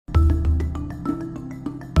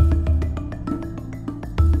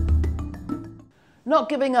Not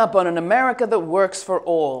giving up on an America that works for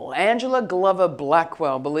all. Angela Glover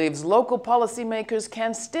Blackwell believes local policymakers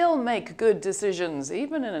can still make good decisions,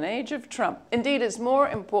 even in an age of Trump. Indeed, it's more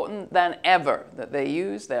important than ever that they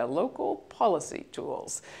use their local policy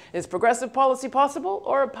tools. Is progressive policy possible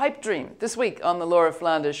or a pipe dream? This week on the Laura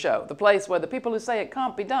Flanders Show, the place where the people who say it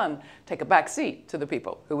can't be done take a back seat to the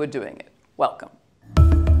people who are doing it. Welcome.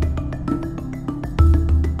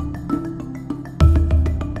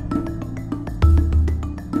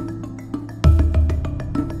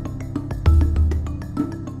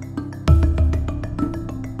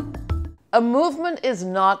 A movement is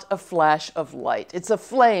not a flash of light. It's a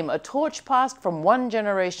flame, a torch passed from one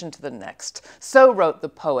generation to the next. So wrote the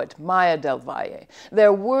poet Maya del Valle.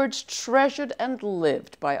 Their words treasured and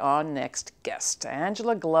lived by our next guest,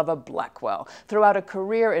 Angela Glover Blackwell. Throughout a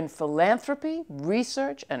career in philanthropy,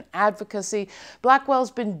 research, and advocacy,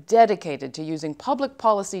 Blackwell's been dedicated to using public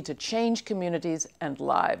policy to change communities and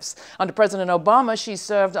lives. Under President Obama, she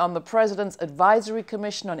served on the President's Advisory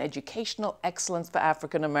Commission on Educational Excellence for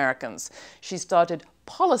African Americans. She started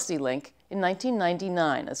PolicyLink in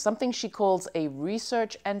 1999 as something she calls a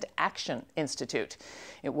research and action institute.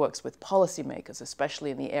 It works with policymakers,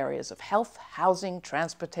 especially in the areas of health, housing,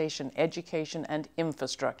 transportation, education, and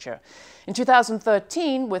infrastructure. In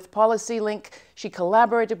 2013, with PolicyLink, she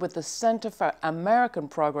collaborated with the Center for American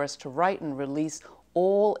Progress to write and release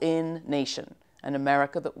All In Nation, an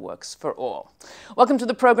America that works for all. Welcome to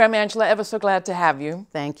the program, Angela. Ever so glad to have you.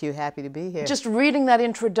 Thank you. Happy to be here. Just reading that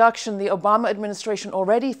introduction, the Obama administration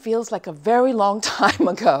already feels like a very long time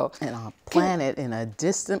ago. And our planet in a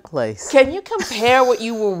distant place. Can you compare what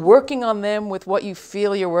you were working on then with what you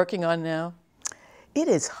feel you're working on now? It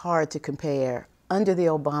is hard to compare. Under the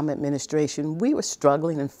Obama administration, we were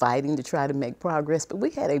struggling and fighting to try to make progress, but we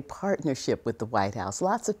had a partnership with the White House,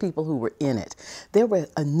 lots of people who were in it. There were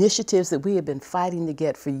initiatives that we had been fighting to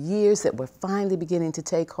get for years that were finally beginning to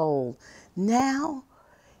take hold. Now,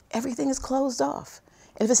 everything is closed off.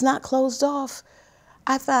 And if it's not closed off,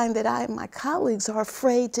 I find that I and my colleagues are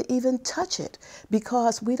afraid to even touch it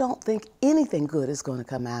because we don't think anything good is going to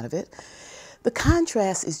come out of it. The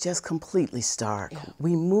contrast is just completely stark. Yeah.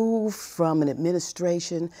 We moved from an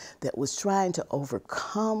administration that was trying to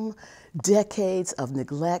overcome decades of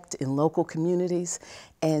neglect in local communities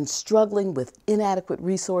and struggling with inadequate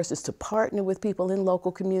resources to partner with people in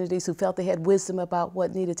local communities who felt they had wisdom about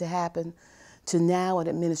what needed to happen, to now an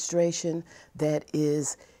administration that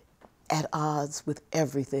is at odds with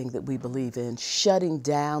everything that we believe in, shutting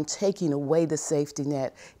down, taking away the safety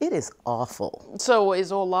net. It is awful. So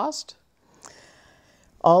is all lost?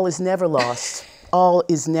 All is never lost. All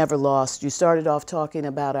is never lost. You started off talking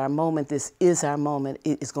about our moment. This is our moment.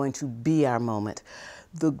 It is going to be our moment.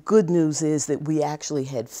 The good news is that we actually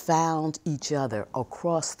had found each other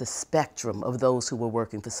across the spectrum of those who were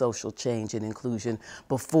working for social change and inclusion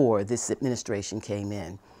before this administration came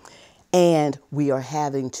in. And we are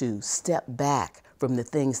having to step back from the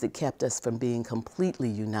things that kept us from being completely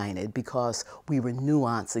united because we were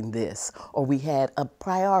nuancing this, or we had a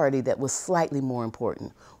priority that was slightly more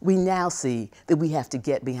important. We now see that we have to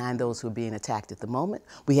get behind those who are being attacked at the moment.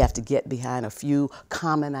 We have to get behind a few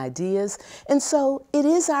common ideas. And so it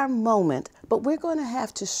is our moment, but we're going to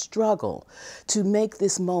have to struggle to make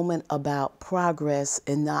this moment about progress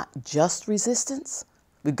and not just resistance.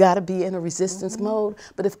 We've got to be in a resistance mode,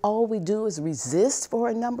 but if all we do is resist for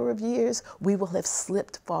a number of years, we will have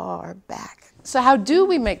slipped far back. So how do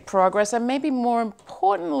we make progress, and maybe more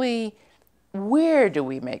importantly, where do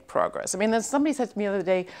we make progress? I mean, somebody said to me the other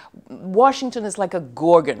day, Washington is like a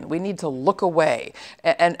gorgon. We need to look away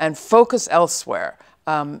and focus elsewhere.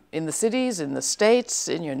 In the cities, in the states,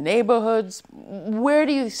 in your neighborhoods, where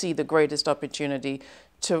do you see the greatest opportunity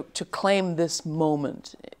to claim this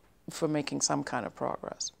moment for making some kind of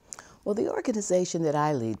progress? Well, the organization that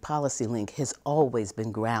I lead, PolicyLink, has always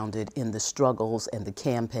been grounded in the struggles and the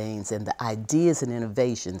campaigns and the ideas and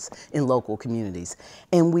innovations in local communities.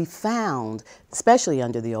 And we found, especially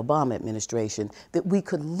under the Obama administration, that we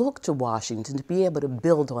could look to Washington to be able to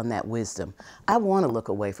build on that wisdom. I want to look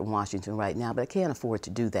away from Washington right now, but I can't afford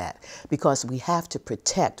to do that because we have to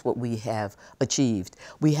protect what we have achieved.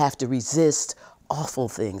 We have to resist awful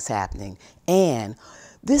things happening. And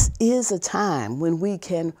this is a time when we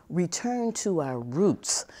can return to our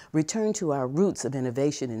roots of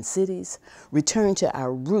innovation in cities, return to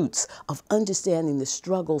our roots of understanding the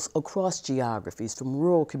struggles across geographies, from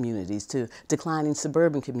rural communities to declining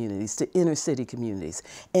suburban communities to inner city communities.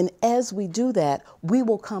 And as we do that, we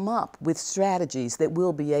will come up with strategies that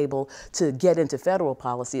we'll be able to get into federal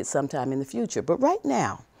policy at some time in the future. But right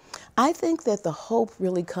now, I think that the hope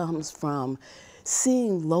really comes from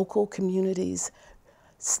seeing local communities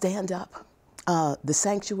stand up. The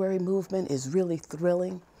sanctuary movement is really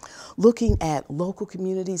thrilling. Looking at local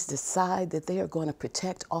communities decide that they are going to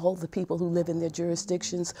protect all the people who live in their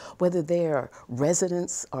jurisdictions, whether they are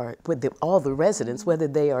residents or all the residents, whether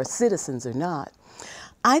they are citizens or not.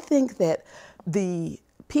 I think that the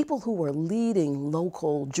people who are leading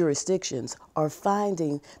local jurisdictions are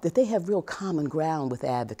finding that they have real common ground with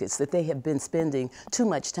advocates that they have been spending too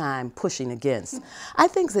much time pushing against. I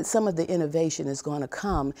think that some of the innovation is going to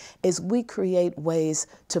come as we create ways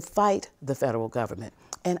to fight the federal government.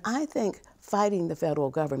 And I think fighting the federal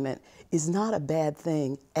government is not a bad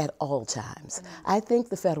thing at all times. I think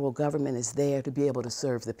the federal government is there to be able to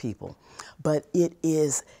serve the people, but it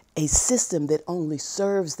is a system that only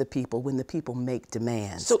serves the people when the people make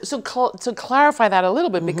demands. So clarify that a little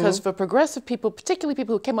bit, because for progressive people, particularly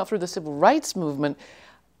people who came up through the civil rights movement,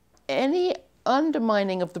 any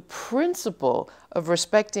undermining of the principle of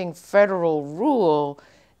respecting federal rule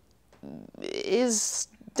is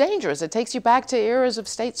dangerous. It takes you back to eras of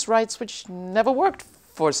states' rights which never worked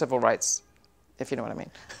for civil rights, if you know what I mean.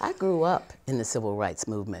 I grew up in the civil rights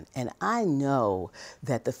movement, and I know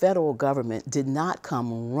that the federal government did not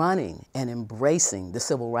come running and embracing the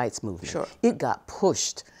civil rights movement. Sure. It got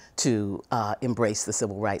pushed to embrace the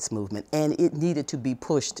civil rights movement, and it needed to be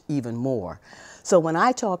pushed even more. So when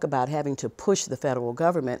I talk about having to push the federal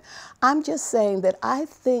government, I'm just saying that I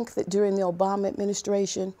think that during the Obama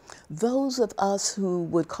administration, those of us who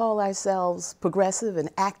would call ourselves progressive and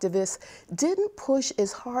activists didn't push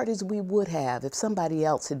as hard as we would have if somebody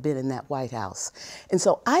else had been in that White House. And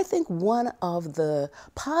so I think one of the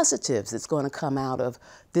positives that's going to come out of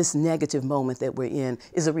this negative moment that we're in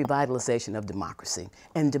is a revitalization of democracy.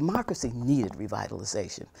 And democracy needed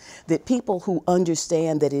revitalization. That people who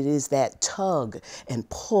understand that it is that tug and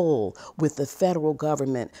pull with the federal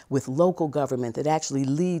government, with local government, that actually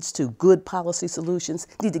leads to good policy solutions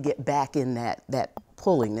need to get back in that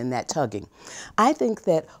pulling and that tugging. I think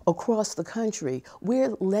that across the country,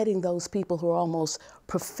 we're letting those people who are almost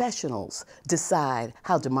professionals decide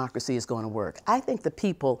how democracy is going to work. I think the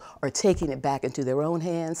people are taking it back into their own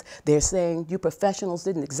hands. They're saying, you professionals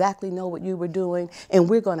didn't exactly know what you were doing, and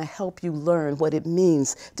we're going to help you learn what it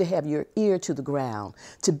means to have your ear to the ground,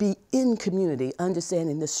 to be in community,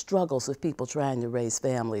 understanding the struggles of people trying to raise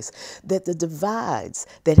families, that the divides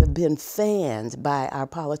that have been fanned by our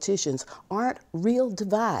politicians aren't real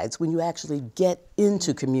divides when you actually get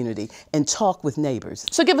into community and talk with neighbors.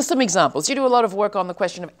 So give us some examples. You do a lot of work on the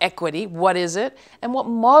question of equity. What is it? And what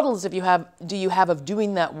models do you have of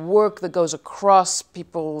doing that work that goes across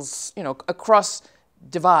people's, across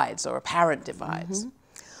divides or apparent divides?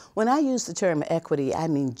 When I use the term equity, I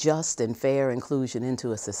mean just and fair inclusion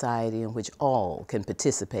into a society in which all can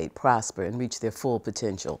participate, prosper, and reach their full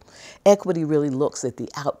potential. Equity really looks at the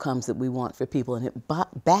outcomes that we want for people, and it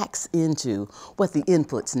backs into what the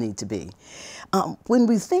inputs need to be. When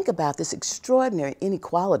we think about this extraordinary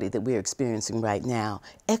inequality that we're experiencing right now,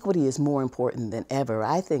 equity is more important than ever.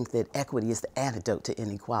 I think that equity is the antidote to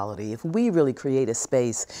inequality. If we really create a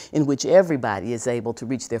space in which everybody is able to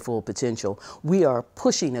reach their full potential, we are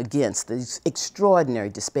pushing against these extraordinary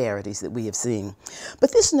disparities that we have seen.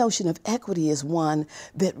 But this notion of equity is one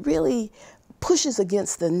that really pushes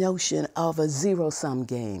against the notion of a zero-sum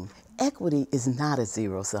game. Equity is not a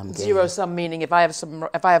zero-sum game. Zero-sum meaning if I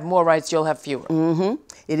have more rights, you'll have fewer.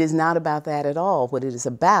 It is not about that at all. What it is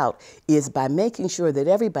about is by making sure that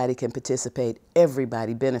everybody can participate,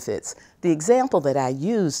 everybody benefits. The example that I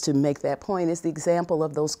use to make that point is the example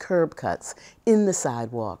of those curb cuts in the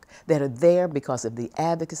sidewalk that are there because of the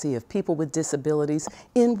advocacy of people with disabilities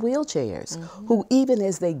in wheelchairs, who even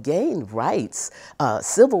as they gained rights,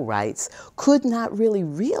 civil rights, could not really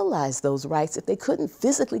realize those rights if they couldn't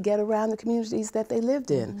physically get around the communities that they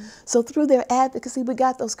lived in. So through their advocacy, we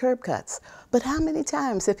got those curb cuts. But how many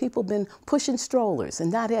times have people been pushing strollers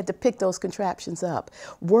and not had to pick those contraptions up?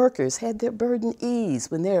 Workers had their burden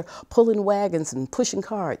eased when they're pulling wagons and pushing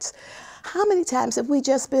carts. How many times have we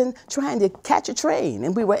just been trying to catch a train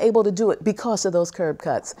and we were able to do it because of those curb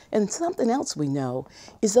cuts? And something else we know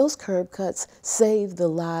is those curb cuts save the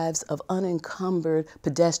lives of unencumbered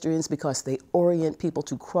pedestrians because they orient people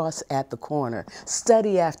to cross at the corner.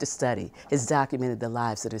 Study after study has documented the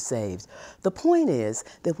lives that are saved. The point is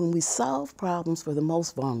that when we solve problems for the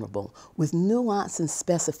most vulnerable with nuance and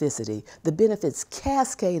specificity, the benefits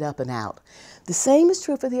cascade up and out. The same is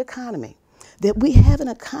true for the economy. That we have an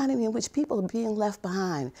economy in which people are being left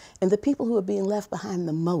behind, and the people who are being left behind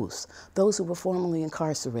the most, those who were formerly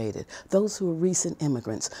incarcerated, those who are recent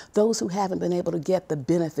immigrants, those who haven't been able to get the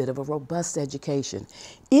benefit of a robust education.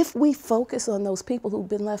 If we focus on those people who've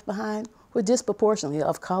been left behind, who are disproportionately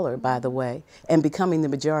of color, by the way, and becoming the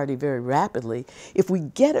majority very rapidly, if we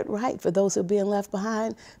get it right for those who are being left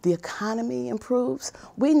behind, the economy improves.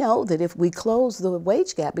 We know that if we close the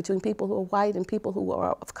wage gap between people who are white and people who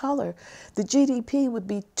are of color, the GDP would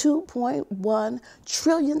be $2.1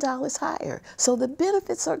 trillion higher. So the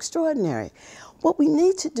benefits are extraordinary. What we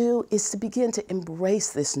need to do is to begin to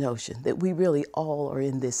embrace this notion that we really all are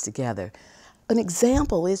in this together. An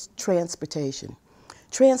example is transportation.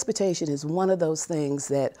 Transportation is one of those things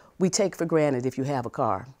that we take for granted if you have a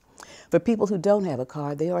car. For people who don't have a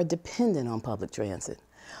car, they are dependent on public transit.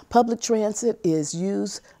 Public transit is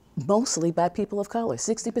used mostly by people of color.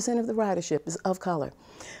 60% of the ridership is of color.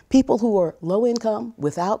 People who are low income,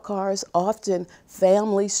 without cars, often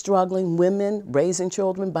families struggling, women raising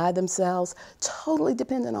children by themselves, totally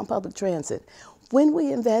dependent on public transit. When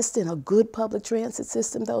we invest in a good public transit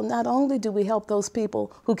system, though, not only do we help those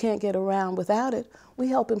people who can't get around without it, we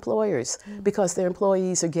help employers because their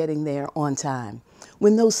employees are getting there on time.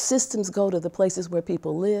 When those systems go to the places where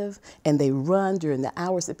people live and they run during the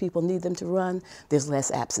hours that people need them to run, there's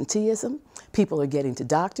less absenteeism. People are getting to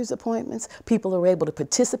doctor's appointments. People are able to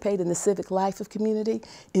participate in the civic life of community.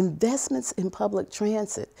 Investments in public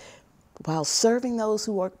transit, while serving those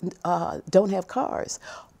who don't have cars,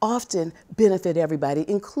 often benefit everybody,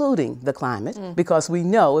 including the climate, because we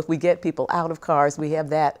know if we get people out of cars, we have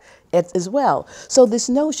that as well. So this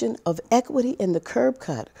notion of equity and the curb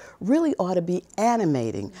cut really ought to be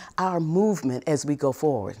animating our movement as we go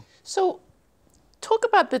forward. So talk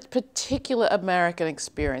about the particular American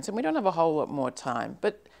experience, and we don't have a whole lot more time,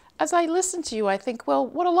 but as I listen to you, I think, well,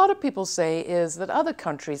 what a lot of people say is that other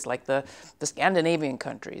countries, like the Scandinavian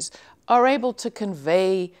countries, are able to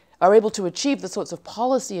achieve the sorts of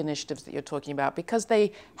policy initiatives that you're talking about because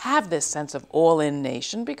they have this sense of all-in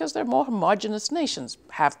nation, because they're more homogenous nations,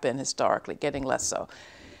 have been historically, getting less so.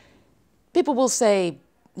 People will say,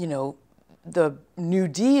 you know, the New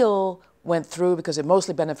Deal went through because it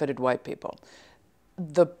mostly benefited white people.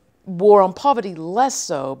 The war on poverty less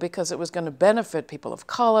so because it was going to benefit people of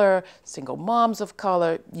color, single moms of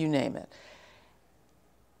color, you name it.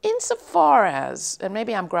 Insofar as, and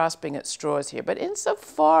maybe I'm grasping at straws here, but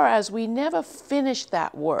insofar as we never finished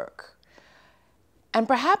that work, and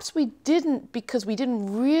perhaps we didn't because we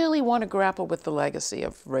didn't really want to grapple with the legacy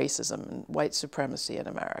of racism and white supremacy in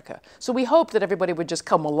America. So we hoped that everybody would just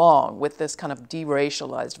come along with this kind of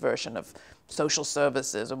deracialized version of social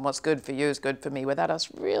services and what's good for you is good for me without us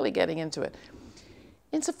really getting into it.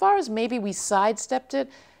 Insofar as maybe we sidestepped it,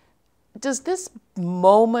 does this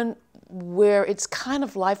moment where it's kind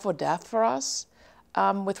of life or death for us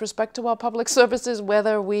with respect to our public services,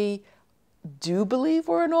 whether we do believe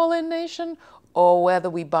we're an all-in nation or whether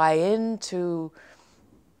we buy into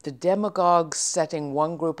the demagogues setting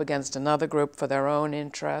one group against another group for their own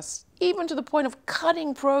interests, even to the point of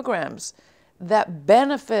cutting programs that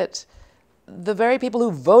benefit the very people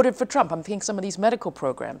who voted for Trump. I'm thinking some of these medical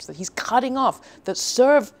programs that he's cutting off that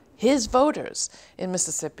serve his voters in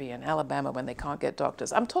Mississippi and Alabama when they can't get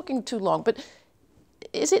doctors. I'm talking too long, but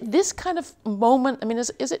is it this kind of moment? I mean, is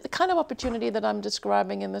it the kind of opportunity that I'm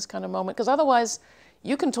describing in this kind of moment? Because otherwise,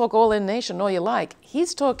 you can talk all in nation all you like.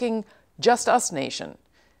 He's talking just us nation,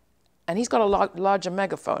 and he's got a larger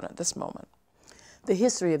megaphone at this moment. The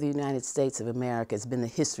history of the United States of America has been the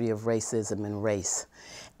history of racism and race.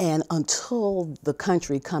 And until the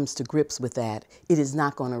country comes to grips with that, it is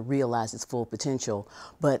not going to realize its full potential.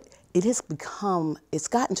 But it's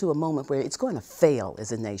gotten to a moment where it's going to fail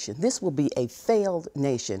as a nation. This will be a failed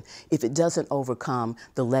nation if it doesn't overcome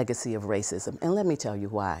the legacy of racism. And let me tell you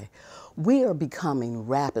why. We are becoming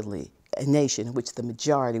rapidly a nation in which the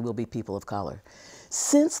majority will be people of color.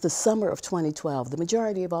 Since the summer of 2012, the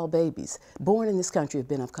majority of all babies born in this country have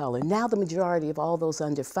been of color. Now the majority of all those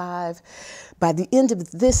under 5. By the end of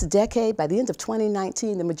this decade, by the end of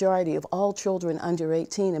 2019, the majority of all children under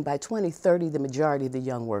 18, and by 2030, the majority of the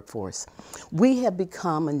young workforce. We have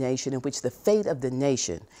become a nation in which the fate of the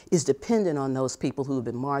nation is dependent on those people who have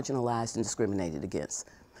been marginalized and discriminated against.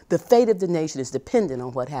 The fate of the nation is dependent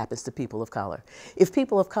on what happens to people of color. If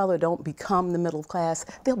people of color don't become the middle class,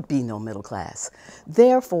 there'll be no middle class.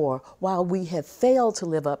 Therefore, while we have failed to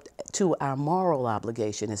live up to our moral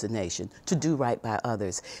obligation as a nation to do right by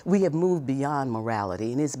others, we have moved beyond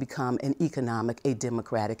morality and it's become an economic, a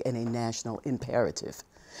democratic, and a national imperative.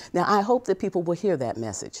 Now, I hope that people will hear that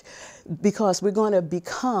message because we're going to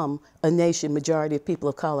become a nation, majority of people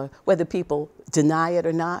of color, whether people deny it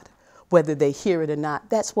or not, whether they hear it or not,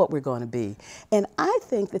 that's what we're going to be. And I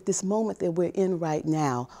think that this moment that we're in right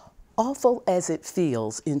now awful as it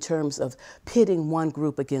feels in terms of pitting one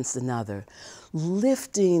group against another,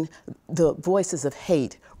 lifting the voices of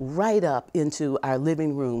hate right up into our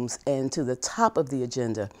living rooms and to the top of the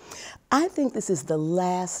agenda, I think this is the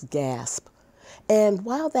last gasp. And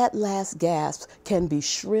while that last gasp can be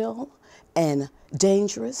shrill and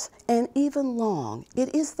dangerous and even long,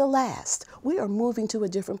 it is the last. We are moving to a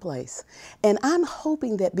different place. And I'm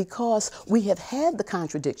hoping that because we have had the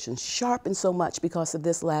contradictions sharpened so much because of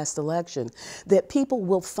this last election, that people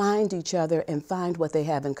will find each other and find what they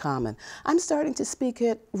have in common. I'm starting to speak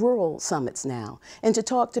at rural summits now and to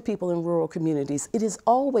talk to people in rural communities. It has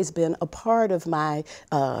always been a part of my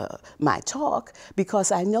talk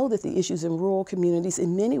because I know that the issues in rural communities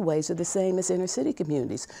in many ways are the same as inner city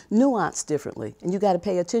communities, nuanced differently. And you got to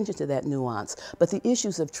pay attention to that nuance. But the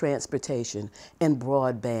issues of transportation and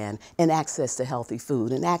broadband and access to healthy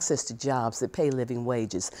food and access to jobs that pay living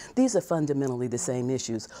wages, these are fundamentally the same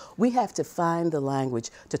issues. We have to find the language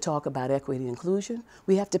to talk about equity and inclusion.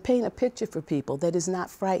 We have to paint a picture for people that is not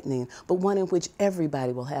frightening, but one in which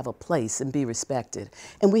everybody will have a place and be respected.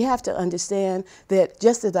 And we have to understand that,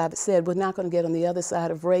 just as I've said, we're not going to get on the other side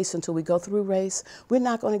of race until we go through race. We're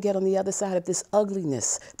not going to get on the other side of this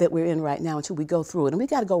ugliness that we're in right now until we go through it. And we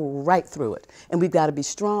got to go right through it. And we've got to be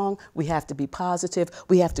strong. We have to be positive.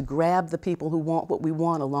 We have to grab the people who want what we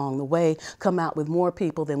want along the way, come out with more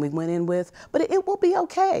people than we went in with. But it will be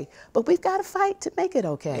okay. But we've got to fight to make it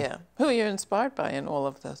okay. Yeah. Who are you inspired by in all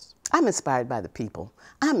of this? I'm inspired by the people.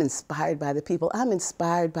 I'm inspired by the people. I'm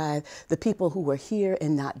inspired by the people who were here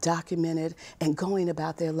and not documented and going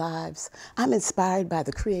about their lives. I'm inspired by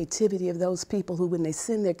the creativity of those people who, when they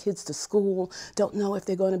send their kids to school, don't know if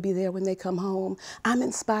they're going to be there when they come home. I'm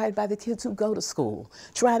inspired by the kids who go to school,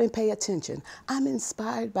 try to pay attention. I'm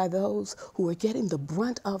inspired by those who are getting the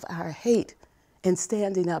brunt of our hate and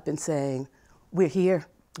standing up and saying, we're here,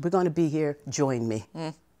 we're going to be here, join me.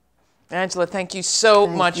 Angela, thank you so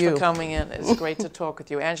much for coming in. It's great to talk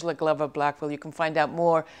with you. Angela Glover Blackwell. You can find out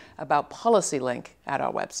more about PolicyLink at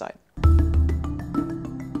our website.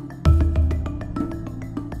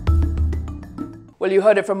 Well, you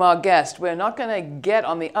heard it from our guest. We're not going to get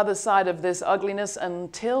on the other side of this ugliness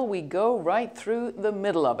until we go right through the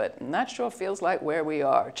middle of it. And that sure feels like where we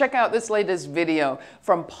are. Check out this latest video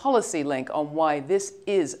from PolicyLink on why this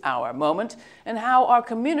is our moment and how our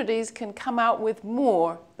communities can come out with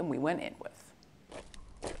more than we went in with.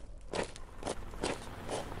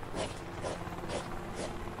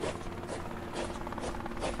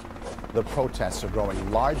 The protests are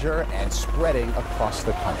growing larger and spreading across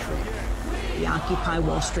the country. The Occupy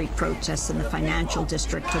Wall Street protests in the financial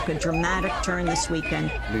district took a dramatic turn this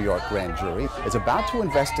weekend. New York grand jury is about to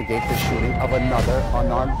investigate the shooting of another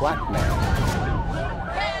unarmed black man.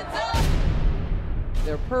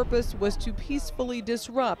 Their purpose was to peacefully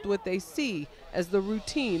disrupt what they see as the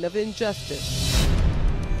routine of injustice.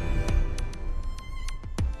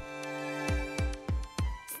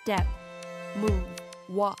 Step, move,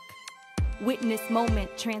 walk. Witness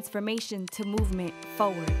moment transformation to movement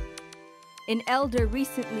forward. An elder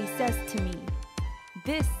recently says to me,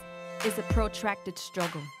 this is a protracted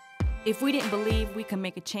struggle. If we didn't believe we could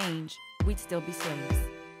make a change, we'd still be slaves.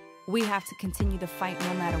 We have to continue to fight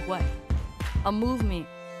no matter what. A movement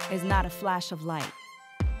is not a flash of light.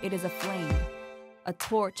 It is a flame, a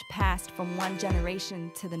torch passed from one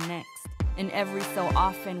generation to the next. And every so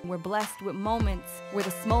often, we're blessed with moments where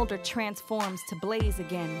the smolder transforms to blaze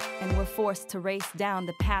again, and we're forced to race down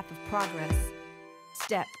the path of progress.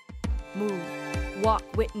 Step, move, walk,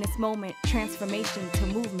 witness moment, transformation to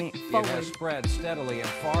movement forward. It has spread steadily and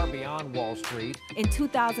far beyond Wall Street. In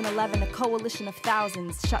 2011, a coalition of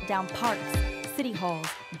thousands shut down parks, city halls,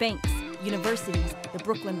 banks, universities, the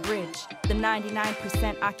Brooklyn Bridge. The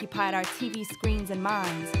 99% occupied our TV screens and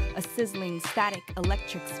minds, a sizzling, static,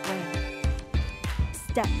 electric spread.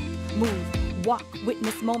 Step, move, walk,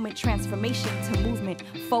 witness moment, transformation to movement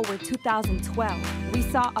forward. 2012, we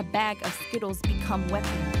saw a bag of Skittles become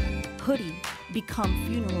weapon, hoodie become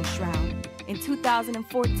funeral shroud. In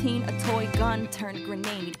 2014, a toy gun turned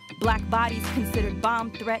grenade, black bodies considered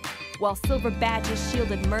bomb threat, while silver badges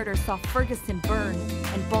shielded murder saw Ferguson burn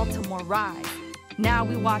and Baltimore rise. Now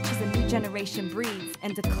we watch as a new generation breathes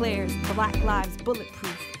and declares Black lives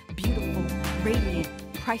bulletproof, beautiful, radiant,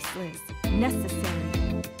 priceless,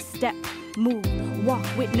 necessary. Step, move, walk,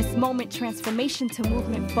 witness moment, transformation to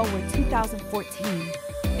movement forward. 2014.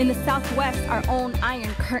 In the Southwest, our own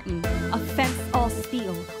Iron Curtain, a fence all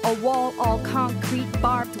steel, a wall all concrete,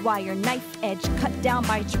 barbed wire, knife edge, cut down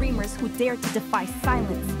by dreamers who dare to defy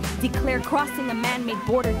silence, declare crossing a man-made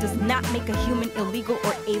border does not make a human illegal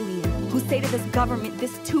or alien, who say to this government,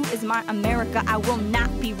 this too is my America, I will not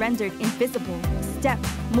be rendered invisible. Step,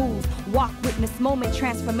 move, walk, witness, moment,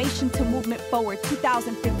 transformation to movement forward,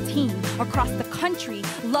 2015. Across the country,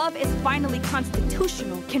 love is finally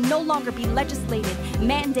constitutional, can no longer be legislated,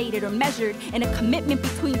 mandated, or measured, and a commitment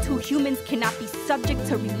between two humans cannot be subject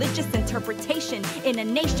to religious interpretation in a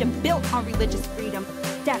nation built on religious freedom.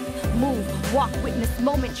 Step, move, walk, witness,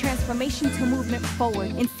 moment, transformation to movement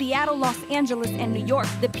forward. In Seattle, Los Angeles, and New York,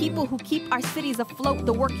 the people who keep our cities afloat,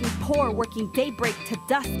 the working poor, working daybreak to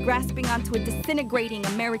dusk, grasping onto a disintegrating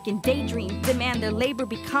American daydream, demand their labor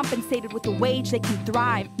be compensated with a wage they can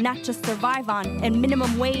thrive, not just survive on, and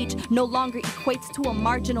minimum wage no longer equates to a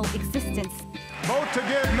marginal existence. Vote to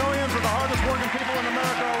give millions of the hardest working people in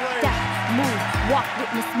America a raise. Step, move, walk,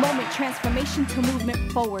 witness, moment, transformation to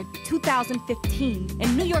movement forward, 2015.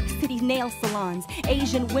 In New York City nail salons,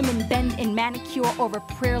 Asian women bend in manicure over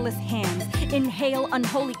prayerless hands, inhale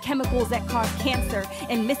unholy chemicals that cause cancer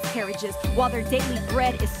and miscarriages while their daily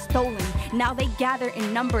bread is stolen. Now they gather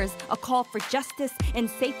in numbers, a call for justice and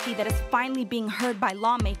safety that is finally being heard by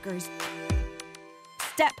lawmakers.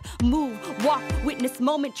 Step, move, walk, witness,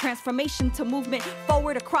 moment, transformation to movement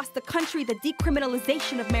forward across the country. The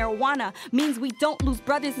decriminalization of marijuana means we don't lose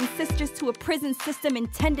brothers and sisters to a prison system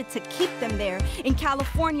intended to keep them there. In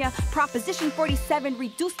California, Proposition 47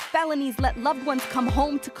 reduced felonies, let loved ones come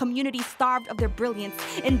home to communities starved of their brilliance.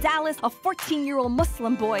 In Dallas, a 14-year-old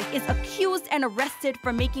Muslim boy is accused and arrested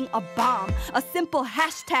for making a bomb. A simple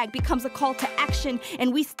hashtag becomes a call to action,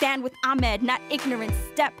 and we stand with Ahmed, not ignorance.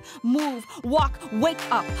 Step, move, walk, wake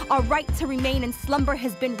up. Our right to remain in slumber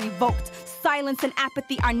has been revoked. Silence and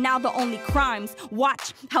apathy are now the only crimes.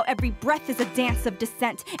 Watch how every breath is a dance of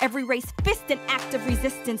dissent, every raised fist an act of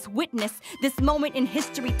resistance. Witness this moment in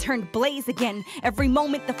history turned blaze again. Every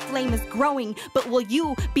moment the flame is growing, but will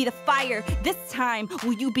you be the fire? This time,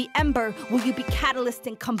 will you be ember? Will you be catalyst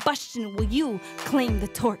in combustion? Will you claim the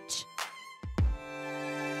torch?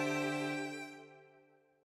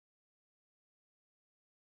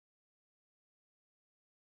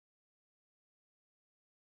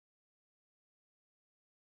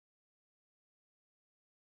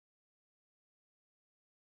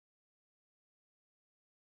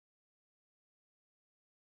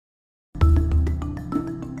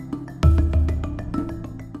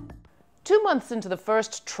 Two months into the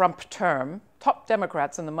first Trump term, top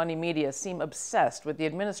Democrats and the money media seem obsessed with the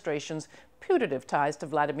administration's putative ties to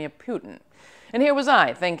Vladimir Putin. And here was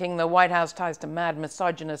I, thinking the White House ties to mad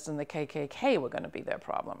misogynists and the KKK were going to be their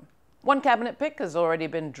problem. One cabinet pick has already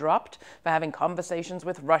been dropped for having conversations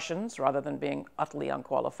with Russians rather than being utterly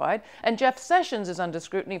unqualified, and Jeff Sessions is under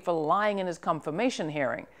scrutiny for lying in his confirmation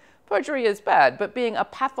hearing. Perjury is bad, but being a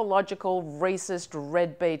pathological, racist,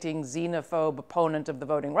 red-baiting, xenophobe opponent of the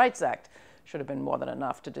Voting Rights Act should have been more than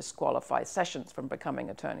enough to disqualify Sessions from becoming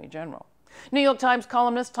Attorney General. New York Times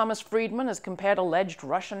columnist Thomas Friedman has compared alleged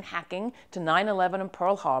Russian hacking to 9/11 and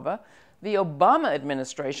Pearl Harbor. The Obama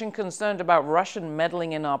administration, concerned about Russian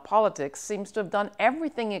meddling in our politics, seems to have done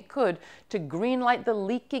everything it could to greenlight the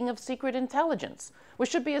leaking of secret intelligence,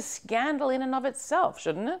 which should be a scandal in and of itself,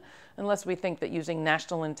 shouldn't it? Unless we think that using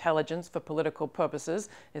national intelligence for political purposes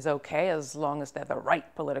is okay as long as they're the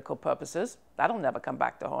right political purposes. That'll never come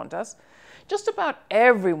back to haunt us. Just about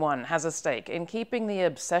everyone has a stake in keeping the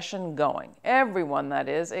obsession going. Everyone, that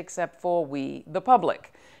is, except for we, the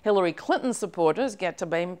public. Hillary Clinton supporters get to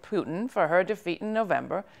blame Putin for her defeat in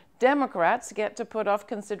November. Democrats get to put off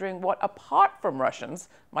considering what, apart from Russians,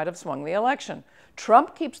 might have swung the election.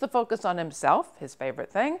 Trump keeps the focus on himself, his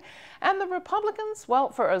favorite thing, and the Republicans, well,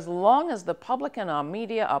 for as long as the public and our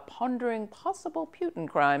media are pondering possible Putin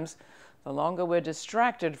crimes, the longer we're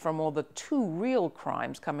distracted from all the too real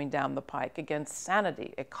crimes coming down the pike against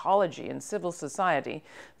sanity, ecology, and civil society,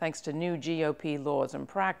 thanks to new GOP laws and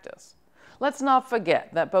practice. Let's not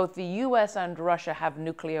forget that both the US and Russia have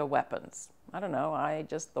nuclear weapons. I don't know, I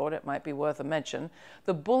just thought it might be worth a mention.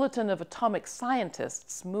 The Bulletin of Atomic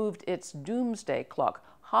Scientists moved its doomsday clock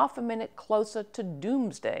half a minute closer to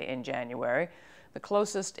doomsday in January, the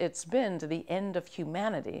closest it's been to the end of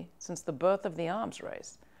humanity since the birth of the arms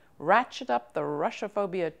race. Ratchet up the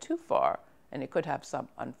Russophobia too far, and it could have some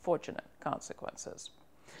unfortunate consequences.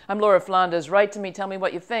 I'm Laura Flanders. Write to me, tell me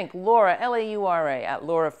what you think. Laura, L-A-U-R-A, at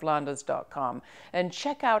lauraflanders.com. And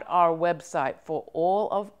check out our website for all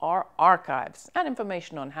of our archives and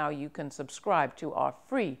information on how you can subscribe to our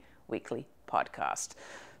free weekly podcast.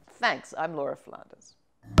 Thanks. I'm Laura Flanders.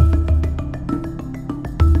 it.